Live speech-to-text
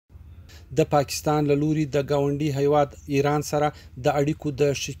د پاکستان له لوري د ګاونډي هیواد ایران سره د اړیکو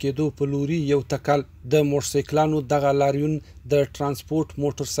د ښه کېدو په لوري یو تکل د موټرسایکلانو دغه لاریون د ترانسپورت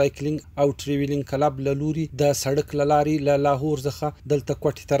موټرسایکلینګ او ټریولینګ کلب له لوري د سړک له لارې له لاهور څخه دلته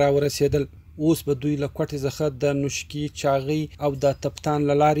کوټې ته راورسېدل. اوس به دوی له کوټې څخه د نوشکي چاغۍ او د تپتان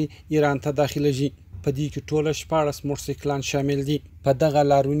له لارې ایران ته داخلېږي. په دې کې ټوله 14 موټرسایکلان شامل دي. په دغه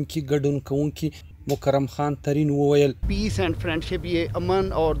لاریون کې ګډون کوونکي مکرم خان ترین وویل پیس اینڈ فرینڈشپ یہ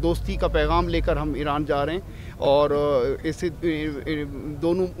امن اور دوستی کا پیغام لے کر ہم ایران جا رہے ہیں اور اس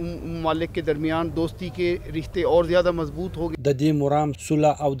دونوں ممالک کے درمیان دوستی کے رشتے اور زیادہ مضبوط ہو گئے. د دې مرام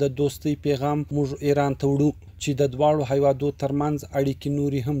صلح او د دوستۍ پیغام موږ ایران ته وړو چې د دواړو هیوادو ترمنځ اړیکې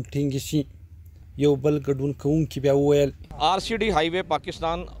نورې هم ټینګې شي. یو بل ګډون کوونکي بیا وویل RCD ہائی وے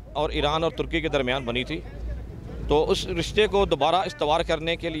پاکستان اور ایران اور ترکی کے درمیان بنی تھی تو اس رشتے کو دوبارہ استوار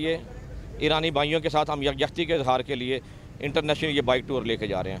کرنے کے لیے ایرانی بھائیوں کے ساتھ ہم یکجہتی کے اظہار کے لیے انٹرنیشنل یہ بائک ټور لیके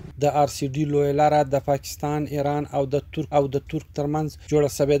جا رہے ہیں. د RCD لویه لاره د پاکستان، ایران او د ترک ترمنځ جوړه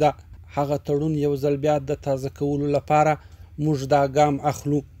شوې ده. هغه تړون یو ځل بیا د تازه کولو لپاره موږ دا ګام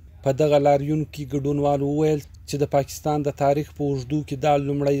اخلو. په دغه لاریون کې ګډونوالو وویل چې د پاکستان د تاریخ په اوږدو کې دا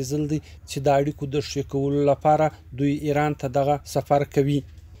لومړی ځل دی چې د اړیکو د ښه کولو لپاره دوی ایران ته دغه سفر کوي.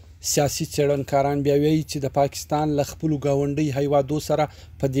 سیاسي څېړنکاران بیا وایي چې د پاکستان له خپلو ګاونډي هیوادو سره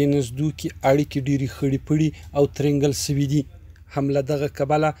په دې نږدو کې اړیکې ډېرې خړې پړې او ترنګل سوي دي. هم له دغه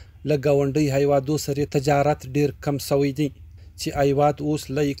کبله له ګاونډي هیوادو سره تجارت ډېر کم سوی دی چې هیواد اوس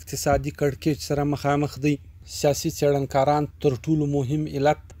له اقتصادي کړکېچ سره مخامخ دی. سیاسي څېړنکاران تر ټولو مهم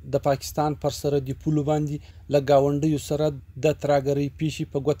علت د پاکستان پر سره د پولو باندې له ګاونډیو سره د ترهګرۍ پیښې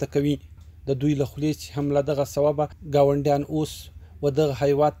په ګوته کوي. د دوی له خولې چې هم له دغه سببه ګاونډیان اوس و دغه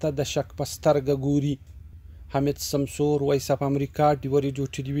هیواد ته د شک په سترګه ګوري. حمید سمسور، وایس اف امریکا، ډیو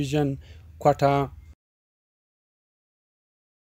ریډیو ټلویزیون، کوټه.